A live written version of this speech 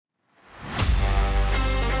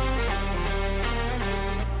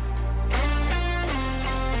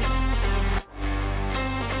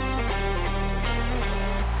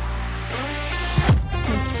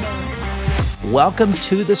Welcome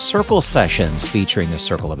to the Circle Sessions featuring the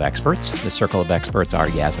Circle of Experts. The Circle of Experts are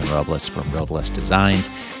Yasmin Robles from Robles Designs,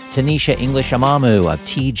 Tanisha English Amamu of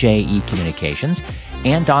TJE Communications,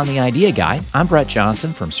 and Don the Idea Guy. I'm Brett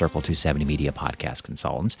Johnson from Circle 270 Media Podcast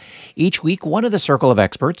Consultants. Each week, one of the Circle of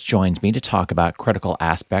Experts joins me to talk about critical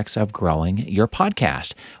aspects of growing your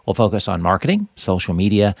podcast. We'll focus on marketing, social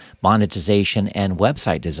media, monetization, and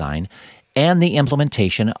website design, and the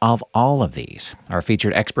implementation of all of these. Our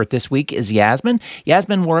featured expert this week is Yasmin.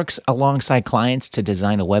 Yasmin works alongside clients to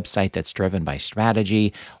design a website that's driven by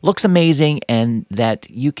strategy, looks amazing, and that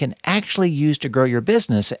you can actually use to grow your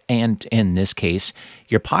business and, in this case,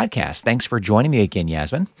 your podcast. Thanks for joining me again,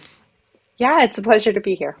 Yasmin. Yeah, it's a pleasure to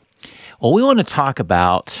be here. Well, we want to talk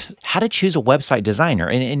about how to choose a website designer.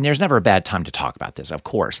 And there's never a bad time to talk about this, of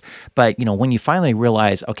course. But, when you finally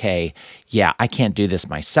realize, okay, yeah, I can't do this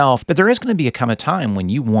myself, but there is going to come a time when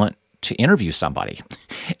you want to interview somebody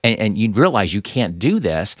and you realize you can't do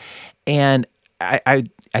this. And I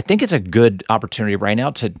think it's a good opportunity right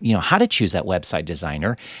now to, how to choose that website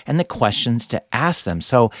designer and the questions to ask them.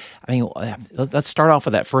 So, let's start off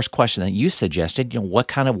with that first question that you suggested. What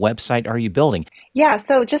kind of website are you building? Yeah,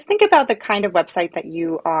 so just think about the kind of website that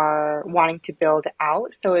you are wanting to build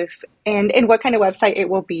out. So and what kind of website it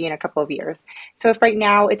will be in a couple of years. So if right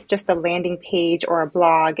now it's just a landing page or a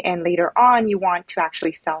blog, and later on you want to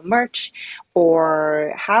actually sell merch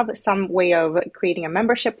or have some way of creating a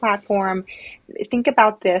membership platform, think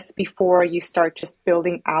about this before you start just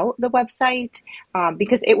building out the website,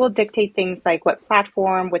 because it will dictate things like what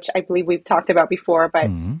platform, which I believe we've talked about before, but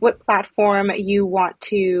what platform you want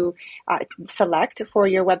to select for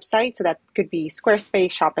your website. So that could be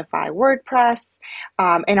Squarespace, Shopify, WordPress.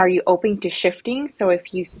 And are you open to shifting? So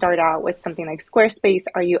if you start out with something like Squarespace,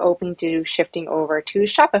 are you open to shifting over to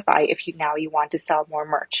Shopify if you want to sell more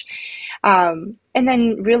merch? And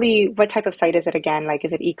then really, what type of site is it again? Like,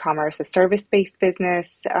 is it e-commerce, a service-based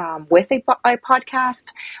business with a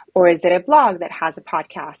podcast, or is it a blog that has a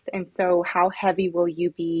podcast? And so how heavy will you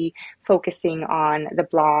be focusing on the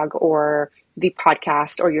blog or the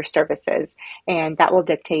podcast or your services? And that will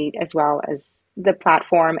dictate as well as the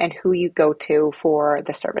platform and who you go to for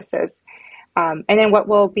the services. And then how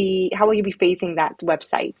will you be phasing that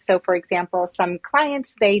website? So for example, some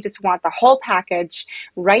clients, they just want the whole package,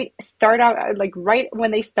 right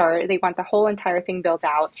when they start, they want the whole entire thing built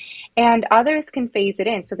out, and others can phase it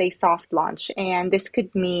in. So they soft launch. And this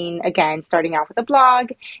could mean, again, starting out with a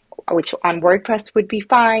blog, which on WordPress would be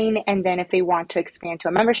fine. And then if they want to expand to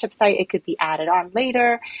a membership site, it could be added on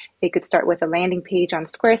later. They could start with a landing page on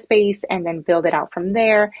Squarespace and then build it out from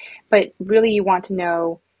there. But really, you want to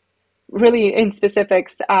know really in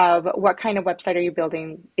specifics of what kind of website are you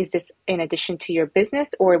building? Is this in addition to your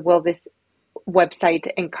business, or will this website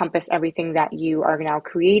encompass everything that you are now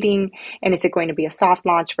creating? And is it going to be a soft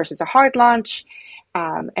launch versus a hard launch?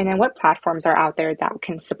 And then what platforms are out there that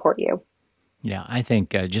can support you? Yeah, I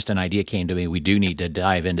think just an idea came to me. We do need to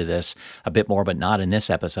dive into this a bit more, but not in this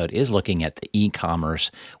episode, is looking at the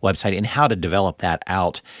e-commerce website and how to develop that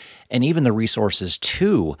out, and even the resources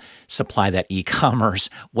to supply that e-commerce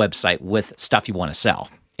website with stuff you want to sell.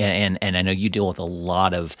 And I know you deal with a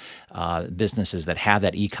lot of businesses that have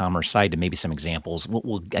that e-commerce site, and maybe some examples.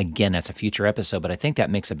 Again, that's a future episode, but I think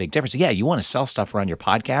that makes a big difference. Yeah, you want to sell stuff around your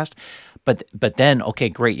podcast, but then, okay,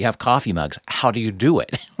 great, you have coffee mugs. How do you do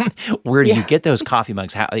it? Where do you get those coffee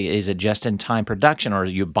mugs? How, is it just-in-time production, or are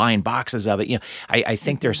you buying boxes of it? I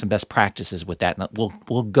think there's some best practices with that, and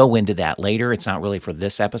we'll go into that later. It's not really for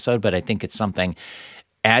this episode, but I think it's something,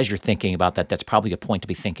 as you're thinking about that, that's probably a point to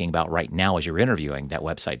be thinking about right now as you're interviewing that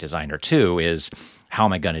website designer too, is how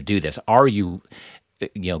am I going to do this? Are you,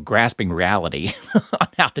 grasping reality on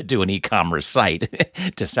how to do an e-commerce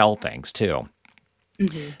site to sell things too?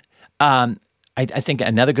 Mm-hmm. I think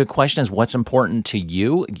another good question is, what's important to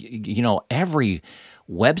you? Every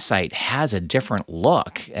website has a different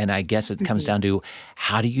look, and I guess it comes down to,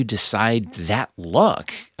 how do you decide that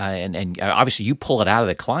look? And obviously you pull it out of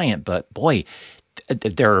the client, but boy,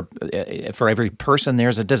 for every person,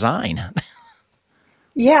 there's a design.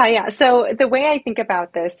 Yeah. So the way I think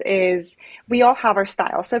about this is we all have our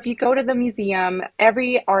style. So if you go to the museum,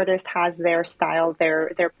 every artist has their style,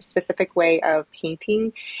 their specific way of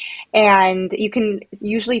painting. And you can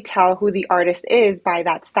usually tell who the artist is by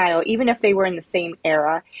that style, even if they were in the same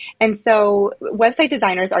era. And so website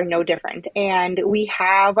designers are no different. And we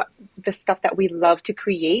have the stuff that we love to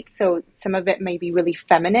create. So some of it may be really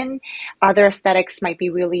feminine. Other aesthetics might be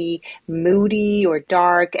really moody or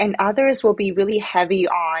dark. And others will be really heavy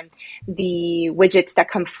on the widgets that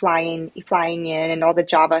come flying in, and all the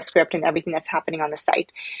JavaScript and everything that's happening on the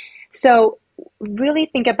site. So really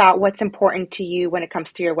think about what's important to you when it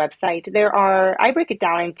comes to your website. I break it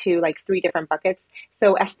down into like three different buckets.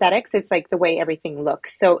 So aesthetics, it's like the way everything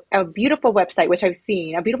looks. So a beautiful website, which I've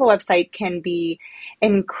seen, a beautiful website can be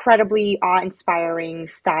an incredibly awe-inspiring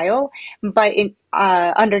style, but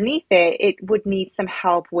underneath it, it would need some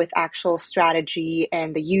help with actual strategy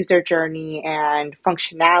and the user journey and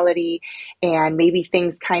functionality, and maybe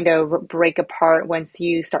things kind of break apart once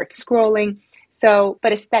you start scrolling. So,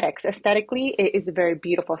 but aesthetically, it is a very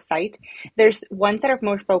beautiful site. There's ones that are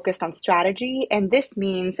more focused on strategy, and this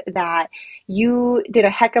means that you did a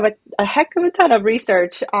heck of a ton of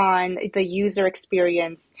research on the user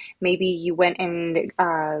experience. Maybe you went and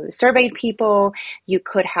surveyed people. You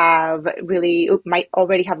could have really might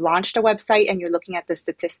already have launched a website, and you're looking at the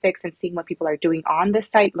statistics and seeing what people are doing on the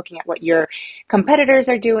site, looking at what your competitors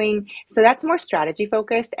are doing. So that's more strategy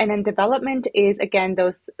focused. And then development is again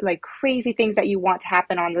those like crazy things that you want to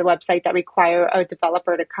happen on the website that require a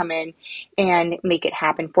developer to come in and make it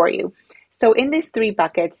happen for you. So in these three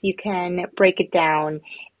buckets, you can break it down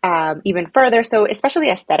even further. So especially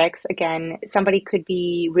aesthetics, again, somebody could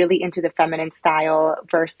be really into the feminine style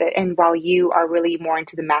versus, and while you are really more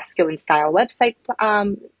into the masculine style website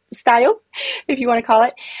style, if you want to call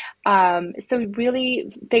it. So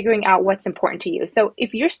really figuring out what's important to you. So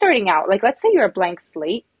if you're starting out, like let's say you're a blank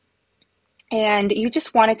slate and you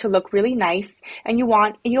just want it to look really nice, and you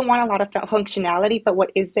don't want a lot of functionality, but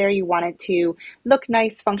what is there, you want it to look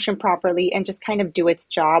nice, function properly, and just kind of do its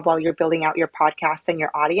job while you're building out your podcast and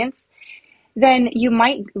your audience, then you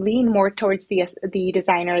might lean more towards the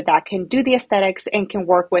designer that can do the aesthetics and can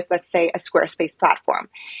work with, let's say, a Squarespace platform.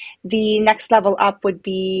 The next level up would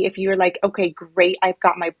be if you're like, okay, great, I've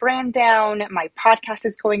got my brand down, my podcast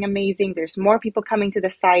is going amazing, there's more people coming to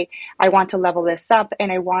the site, I want to level this up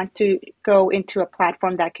and I want to go into a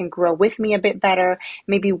platform that can grow with me a bit better.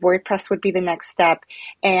 Maybe WordPress would be the next step.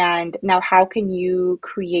 And now how can you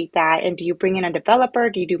create that? And do you bring in a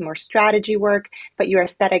developer? Do you do more strategy work? But your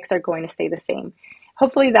aesthetics are going to stay the same.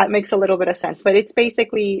 Hopefully that makes a little bit of sense, but it's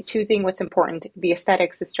basically choosing what's important, the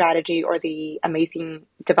aesthetics, the strategy, or the amazing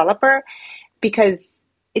developer, because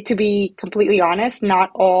to be completely honest, not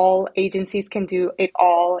all agencies can do it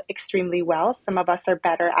all extremely well. Some of us are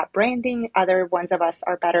better at branding, other ones of us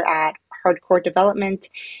are better at hardcore development,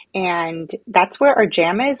 and that's where our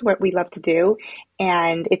jam is, what we love to do,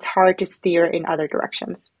 and it's hard to steer in other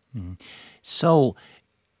directions. So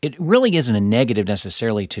it really isn't a negative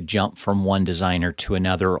necessarily to jump from one designer to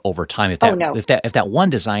another over time. Oh no. If that one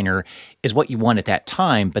designer is what you want at that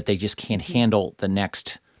time, but they just can't handle the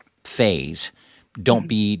next phase, don't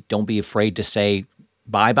be afraid to say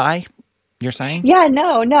bye bye. You're saying? Yeah,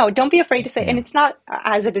 no, don't be afraid to say. And Yeah. it's not,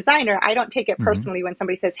 as a designer, I don't take it Mm-hmm. personally when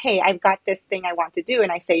somebody says, "Hey, I've got this thing I want to do,"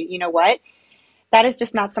 and I say, "You know what? That is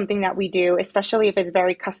just not something that we do, especially if it's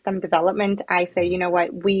very custom development." I say, "You know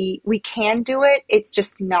what? We can do it. It's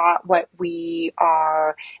just not what we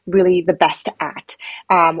are really the best at."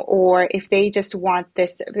 Or if they just want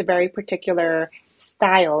this very particular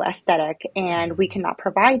style aesthetic and we cannot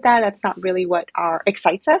provide that, that's not really what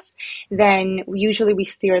excites us, then usually we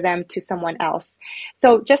steer them to someone else.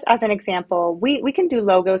 So just as an example, we can do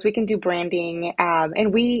logos, we can do branding,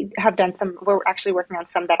 and we have done some, we're actually working on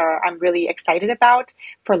some that I'm really excited about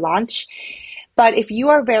for launch. But if you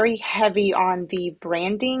are very heavy on the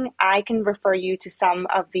branding, I can refer you to some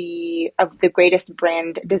of the greatest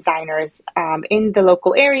brand designers in the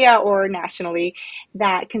local area or nationally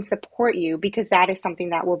that can support you, because that is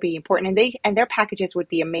something that will be important, and their packages would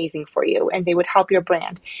be amazing for you and they would help your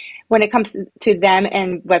brand. When it comes to them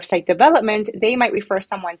and website development, they might refer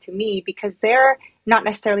someone to me because they're not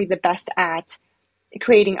necessarily the best at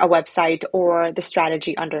creating a website or the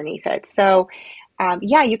strategy underneath it. So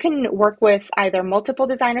yeah, you can work with either multiple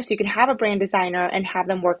designers. So you can have a brand designer and have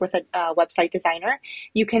them work with a website designer.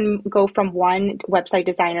 You can go from one website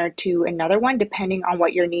designer to another one, depending on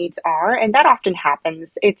what your needs are. And that often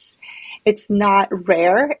happens. It's not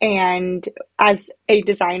rare. And as a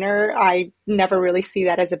designer, I never really see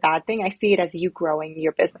that as a bad thing. I see it as you growing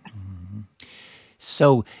your business.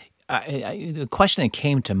 So the question that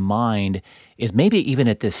came to mind is maybe even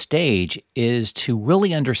at this stage is to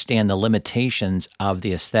really understand the limitations of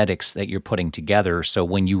the aesthetics that you're putting together. So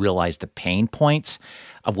when you realize the pain points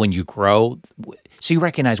of when you grow, so you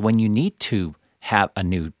recognize when you need to have a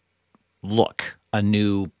new look, a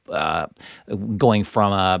new going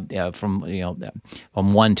from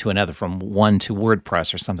from one to another, from one to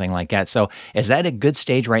WordPress or something like that. So is that a good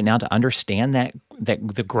stage right now to understand that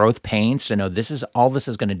the growth pains, to know this is all this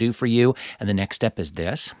is going to do for you, and the next step is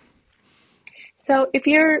this? So if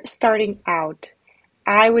you're starting out,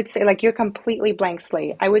 I would say, like, you're completely blank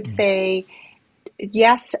slate. I would say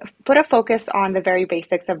yes, put a focus on the very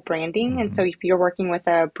basics of branding. And Hmm. so if you're working with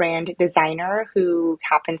a brand designer who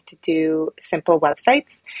happens to do simple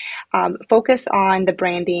websites, focus on the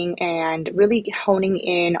branding and really honing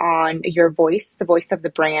in on your voice, the voice of the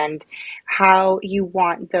brand, how you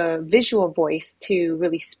want the visual voice to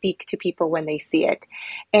really speak to people when they see it.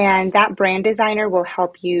 And that brand designer will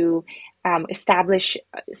help you establish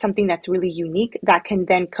something that's really unique that can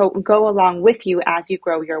then go along with you as you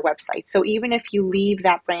grow your website. So even if you leave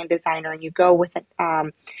that brand designer and you go with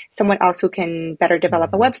someone else who can better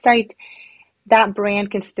develop a Hmm. website, that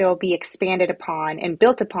brand can still be expanded upon and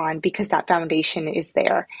built upon because that foundation is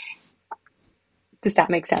there. Does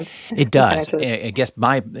that make sense? It Does that does. answer? I guess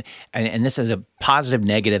and this is a positive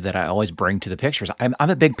negative that I always bring to the pictures. I'm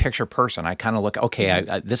a big picture person. I kind of look, okay,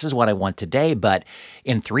 Mhm. this is what I want today, but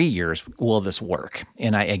in 3 years, will this work?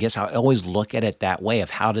 And I guess I always look at it that way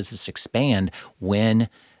of how does this expand when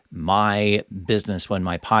when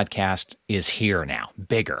my podcast is here now,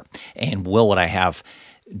 bigger, and will what I have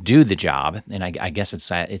do the job? And I guess it's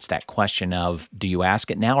that question of, do you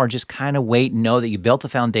ask it now or just kind of wait and know that you built the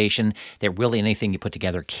foundation, that really anything you put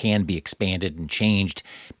together can be expanded and changed.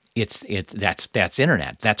 That's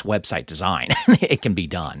internet, that's website design. It can be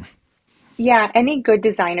done. Yeah, any good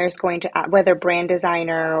designer is going to, whether brand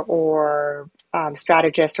designer or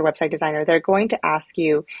strategist or website designer, they're going to ask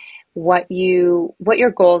you what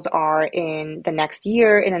your goals are in the next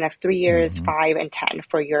year, in the next 3 years, Hmm. 5 and 10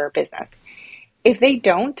 for your business. If they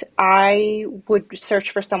don't, I would search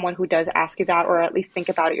for someone who does ask you that, or at least think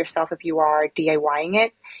about it yourself if you are DIYing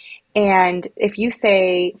it. And if you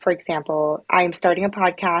say, for example, I'm starting a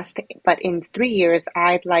podcast, but in 3 years,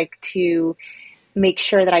 I'd like to make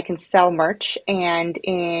sure that I can sell merch. And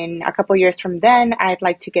in a couple of years from then, I'd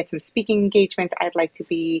like to get some speaking engagements. I'd like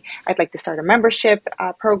to start a membership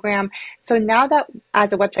program. So now that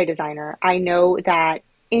as a website designer, I know that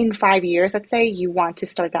in 5 years, let's say you want to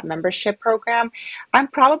start that membership program, I'm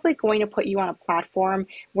probably going to put you on a platform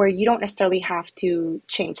where you don't necessarily have to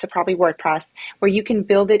change. So probably WordPress, where you can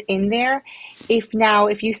build it in there. If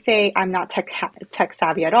you say I'm not tech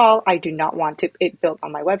savvy at all, I do not want it built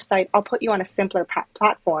on my website, I'll put you on a simpler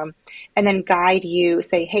platform and then guide you.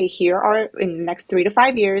 Say, hey, here are in the next 3 to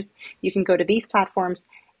 5 years, you can go to these platforms.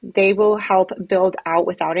 They will help build out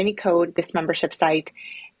without any code this membership site,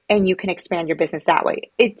 and you can expand your business that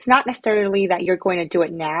way. It's not necessarily that you're going to do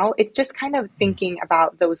it now. It's just kind of thinking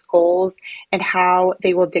about those goals and how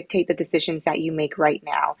they will dictate the decisions that you make right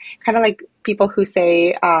now. Kind of like people who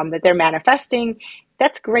say that they're manifesting.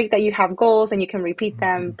 That's great that you have goals and you can repeat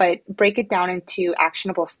them, but break it down into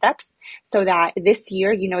actionable steps so that this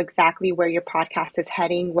year you know exactly where your podcast is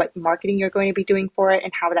heading, what marketing you're going to be doing for it,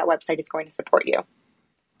 and how that website is going to support you.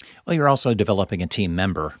 Well, you're also developing a team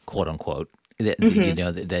member, quote unquote,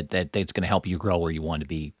 Mm-hmm. that's going to help you grow where you want to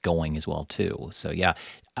be going as well too. So yeah.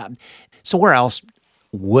 Um, so where else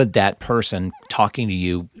would that person talking to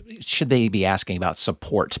you, should they be asking about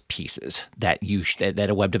support pieces that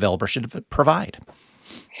a web developer should provide?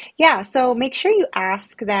 Yeah, so make sure you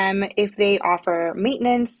ask them if they offer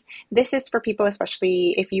maintenance. This is for people,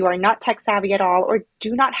 especially if you are not tech savvy at all or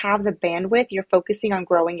do not have the bandwidth, you're focusing on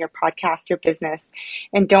growing your podcast, your business,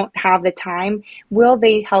 and don't have the time. Will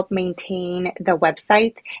they help maintain the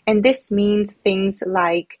website? And this means things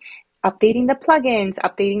like updating the plugins,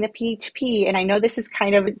 updating the PHP. And I know this is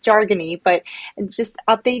kind of jargony, but it's just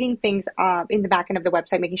updating things in the back end of the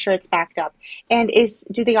website, making sure it's backed up. And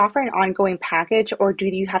do they offer an ongoing package, or do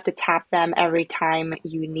you have to tap them every time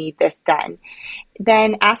you need this done?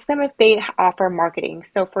 Then ask them if they offer marketing.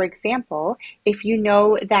 So, for example, if you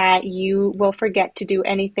know that you will forget to do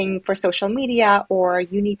anything for social media or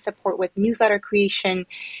you need support with newsletter creation,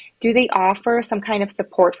 do they offer some kind of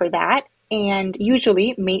support for that? And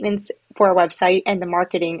usually, maintenance for a website and the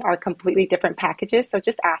marketing are completely different packages. So,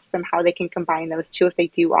 just ask them how they can combine those two if they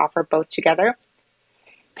do offer both together.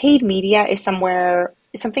 Paid media is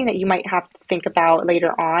something that you might have to think about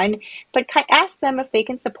later on, but ask them if they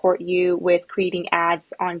can support you with creating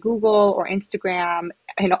ads on Google or Instagram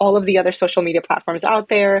and all of the other social media platforms out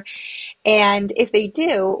there. And if they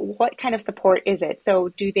do, what kind of support is it? So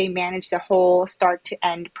do they manage the whole start to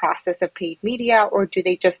end process of paid media, or do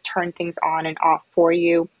they just turn things on and off for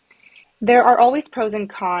you? There are always pros and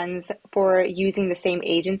cons for using the same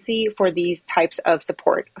agency for these types of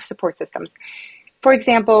support systems. For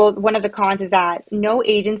example, one of the cons is that no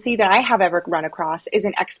agency that I have ever run across is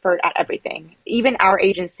an expert at everything. Even our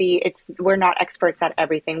agency, we're not experts at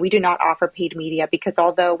everything. We do not offer paid media because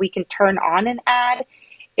although we can turn on an ad,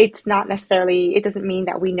 it doesn't mean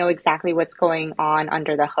that we know exactly what's going on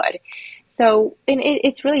under the hood. So, and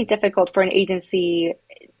it's really difficult for an agency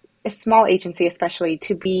a small agency especially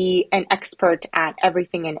to be an expert at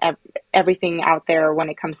everything and everything out there when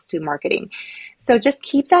it comes to marketing. So just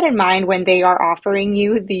keep that in mind when they are offering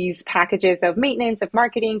you these packages of maintenance, of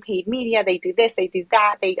marketing, paid media. They do this, they do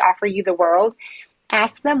that, they offer you the world.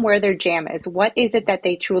 Ask them where their jam is. What is it that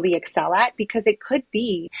they truly excel at? Because it could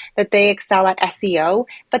be that they excel at SEO,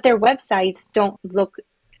 but their websites don't look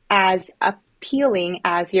as appealing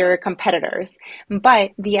as your competitors.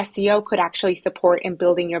 But the SEO could actually support in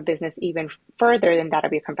building your business even further than that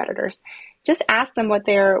of your competitors. Just ask them what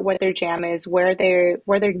their jam is, where their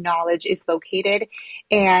knowledge is located,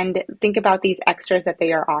 and think about these extras that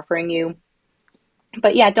they are offering you.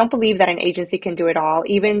 But yeah, don't believe that an agency can do it all.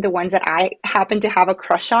 Even the ones that I happen to have a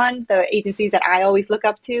crush on, the agencies that I always look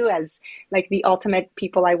up to as like the ultimate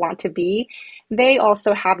people I want to be, they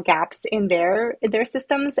also have gaps in their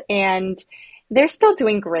systems, and they're still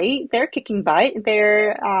doing great. They're kicking butt.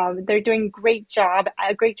 They're doing a great job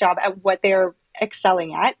at what they're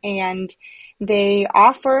excelling at, and they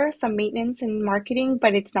offer some maintenance and marketing,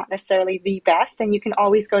 but it's not necessarily the best. And you can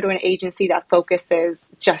always go to an agency that focuses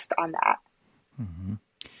just on that.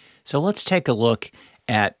 So let's take a look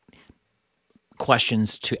at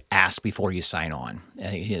questions to ask before you sign on,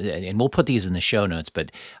 and we'll put these in the show notes.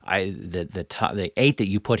 But the 8 that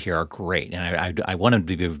you put here are great, and I want them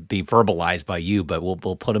to be verbalized by you, but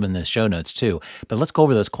we'll put them in the show notes too. But let's go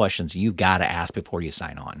over those questions you got to ask before you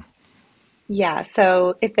sign on. Yeah,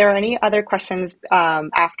 so if there are any other questions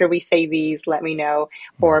after we say these, let me know,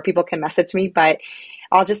 or people can message me, but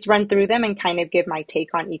I'll just run through them and kind of give my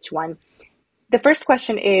take on each one. The first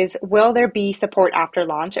question is, will there be support after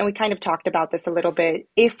launch? And we kind of talked about this a little bit.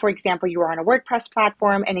 If, for example, you are on a WordPress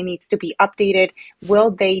platform and it needs to be updated,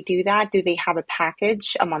 will they do that? Do they have a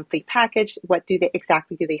package, a monthly package? What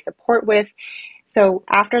exactly do they support with? So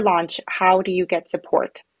after launch, how do you get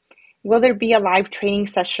support? Will there be a live training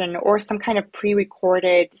session or some kind of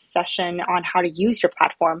pre-recorded session on how to use your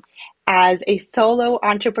platform? As a solo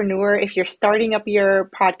entrepreneur, if you're starting up your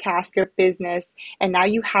podcast, your business, and now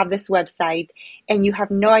you have this website and you have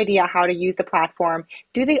no idea how to use the platform,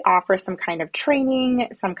 do they offer some kind of training,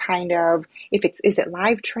 some kind of, is it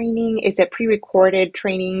live training? Is it pre-recorded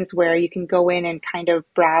trainings where you can go in and kind of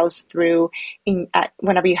browse through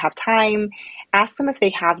whenever you have time? Ask them if they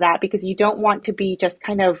have that, because you don't want to be just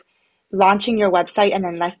kind of launching your website and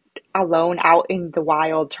then left alone out in the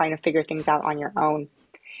wild trying to figure things out on your own.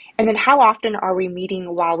 And then how often are we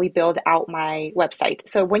meeting while we build out my website?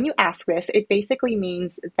 So when you ask this, it basically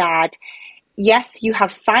means that yes, you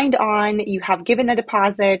have signed on, you have given a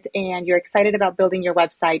deposit, and you're excited about building your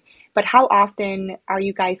website, but how often are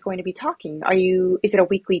you guys going to be talking? Is it a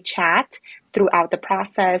weekly chat throughout the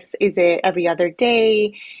process? Is it every other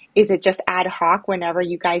day? Is it just ad hoc whenever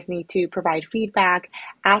you guys need to provide feedback?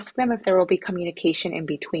 Ask them if there will be communication in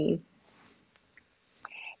between.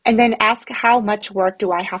 And then ask, how much work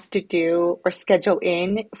do I have to do or schedule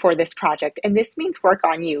in for this project? And this means work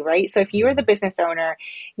on you, right? So if you're the business owner,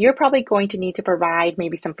 you're probably going to need to provide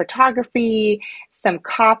maybe some photography, some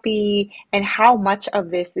copy, and how much of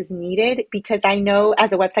this is needed. Because I know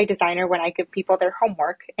as a website designer, when I give people their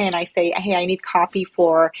homework and I say, hey, I need copy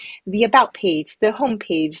for the about page, the home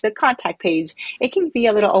page, the contact page, it can be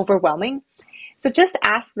a little overwhelming. So just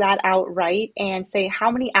ask that outright and say, how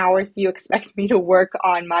many hours do you expect me to work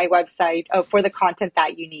on my website for the content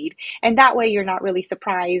that you need? And that way you're not really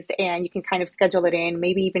surprised, and you can kind of schedule it in,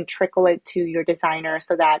 maybe even trickle it to your designer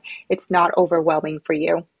so that it's not overwhelming for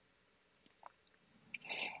you.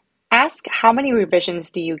 Ask, how many revisions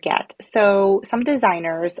do you get? So some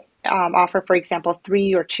designers offer, for example,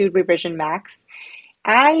 3 or 2 revision max.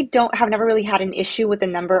 I have never really had an issue with the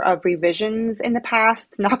number of revisions in the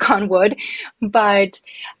past, knock on wood, but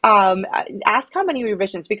ask how many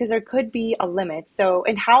revisions, because there could be a limit. So,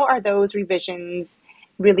 and how are those revisions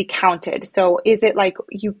really counted? So is it like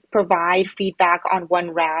you provide feedback on one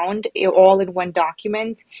round, all in one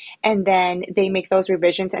document, and then they make those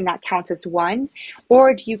revisions and that counts as one?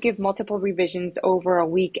 Or do you give multiple revisions over a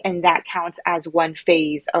week and that counts as one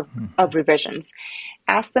phase of revisions?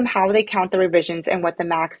 Ask them how they count the revisions and what the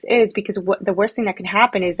max is, because the worst thing that can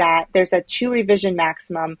happen is that there's a 2 revision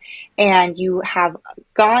maximum and you have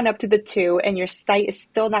gone up to the 2 and your site is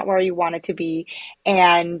still not where you want it to be,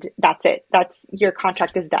 and that's it. That's your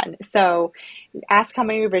contract is done. So ask how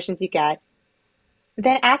many revisions you get.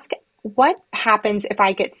 Then ask, what happens if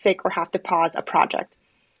I get sick or have to pause a project?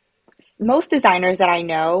 Most designers that I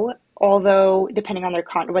know, although depending on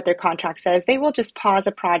what their contract says, they will just pause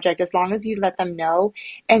a project as long as you let them know,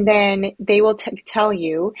 and then they will tell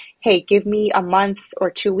you, hey, give me a month or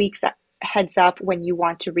 2 weeks heads up when you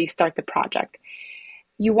want to restart the project.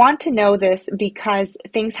 You want to know this because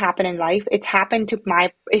things happen in life. It's happened to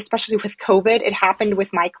especially with COVID, it happened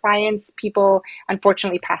with my clients. People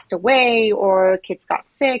unfortunately passed away, or kids got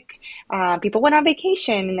sick. People went on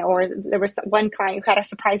vacation, or there was one client who had a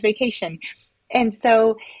surprise vacation. And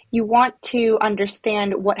so you want to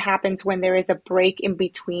understand what happens when there is a break in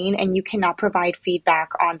between and you cannot provide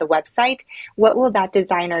feedback on the website. What will that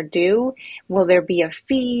designer do? Will there be a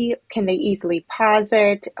fee? Can they easily pause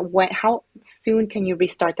it? How soon can you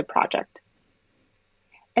restart the project?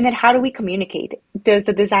 And then how do we communicate? Does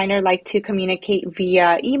the designer like to communicate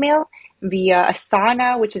via email, via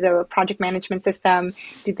Asana, which is a project management system?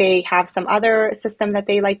 Do they have some other system that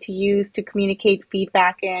they like to use to communicate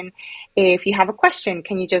feedback in? If you have a question,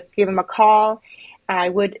 can you just give them a call? I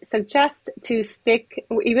would suggest to stick,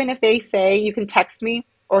 even if they say you can text me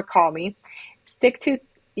or call me, stick to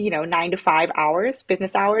 9 to 5 hours,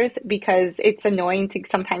 business hours, because it's annoying to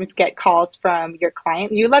sometimes get calls from your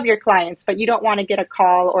client. You love your clients, but you don't want to get a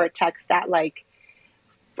call or a text at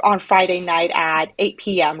on Friday night at 8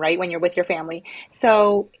 p.m., right? When you're with your family.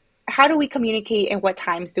 So how do we communicate, and what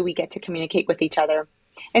times do we get to communicate with each other?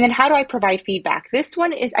 And then how do I provide feedback? This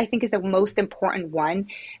one I think is the most important one,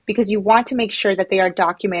 because you want to make sure that they are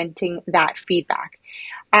documenting that feedback.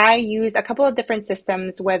 I use a couple of different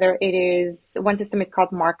systems, whether it is, one system is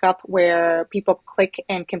called Markup, where people click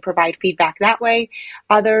and can provide feedback that way.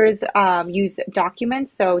 Others use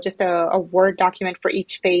documents, so just a Word document for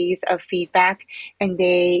each phase of feedback, and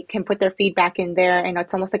they can put their feedback in there, and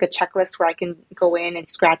it's almost like a checklist where I can go in and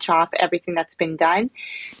scratch off everything that's been done.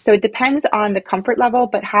 So it depends on the comfort level,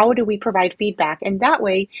 but how do we provide feedback? And that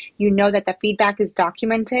way, you know that the feedback is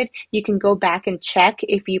documented. You can go back and check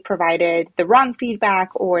if you provided the wrong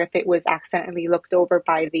feedback, or if it was accidentally looked over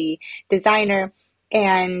by the designer.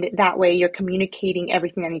 And that way you're communicating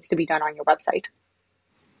everything that needs to be done on your website.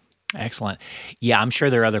 Excellent. Yeah, I'm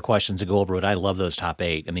sure there are other questions to go over, but I love those top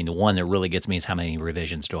 8. I mean, the one that really gets me is how many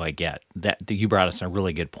revisions do I get? That you brought us some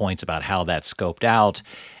really good points about how that's scoped out.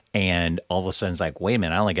 And all of a sudden it's like, wait a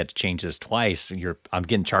minute, I only got to change this twice. I'm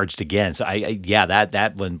getting charged again. So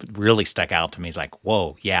that one really stuck out to me. It's like,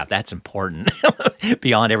 whoa, yeah, that's important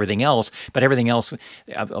beyond everything else. But everything else,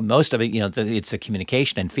 most of it, it's a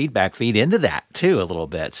communication and feedback feed into that too a little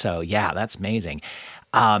bit. So yeah, that's amazing.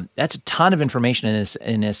 That's a ton of information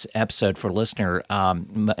in this episode for listener,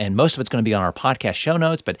 and most of it's going to be on our podcast show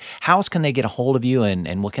notes. But how else can they get a hold of you,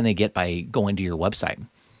 and what can they get by going to your website?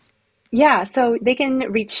 Yeah, so they can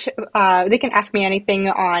ask me anything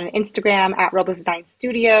on Instagram at Robles Design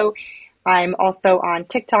Studio. I'm also on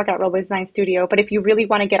TikTok at Robles Design Studio. But if you really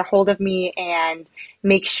want to get a hold of me and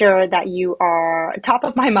make sure that you are top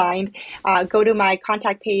of my mind, go to my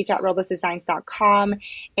contact page at roblesdesigns.com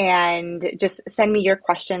and just send me your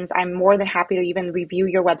questions. I'm more than happy to even review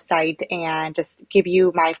your website and just give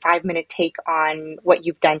you my 5-minute take on what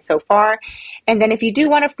you've done so far. And then if you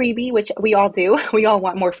do want a freebie, which we all do, we all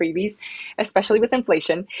want more freebies, especially with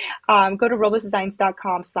inflation, go to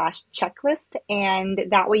roblesdesigns.com/checklist. And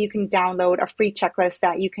that way you can download a free checklist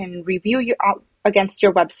that you can review against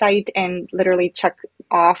your website and literally check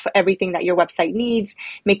off everything that your website needs,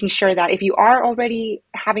 making sure that if you are already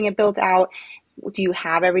having it built out, do you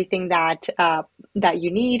have everything that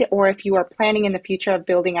you need? Or if you are planning in the future of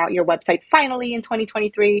building out your website finally in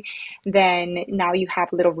 2023, then now you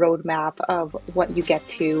have a little roadmap of what you get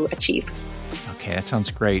to achieve. Okay, that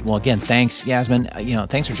sounds great. Well, again, thanks, Yasmin.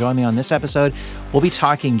 Thanks for joining me on this episode. We'll be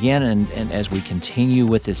talking again and as we continue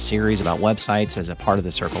with this series about websites as a part of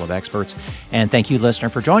the Circle of Experts. And thank you, listener,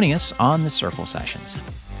 for joining us on the Circle Sessions.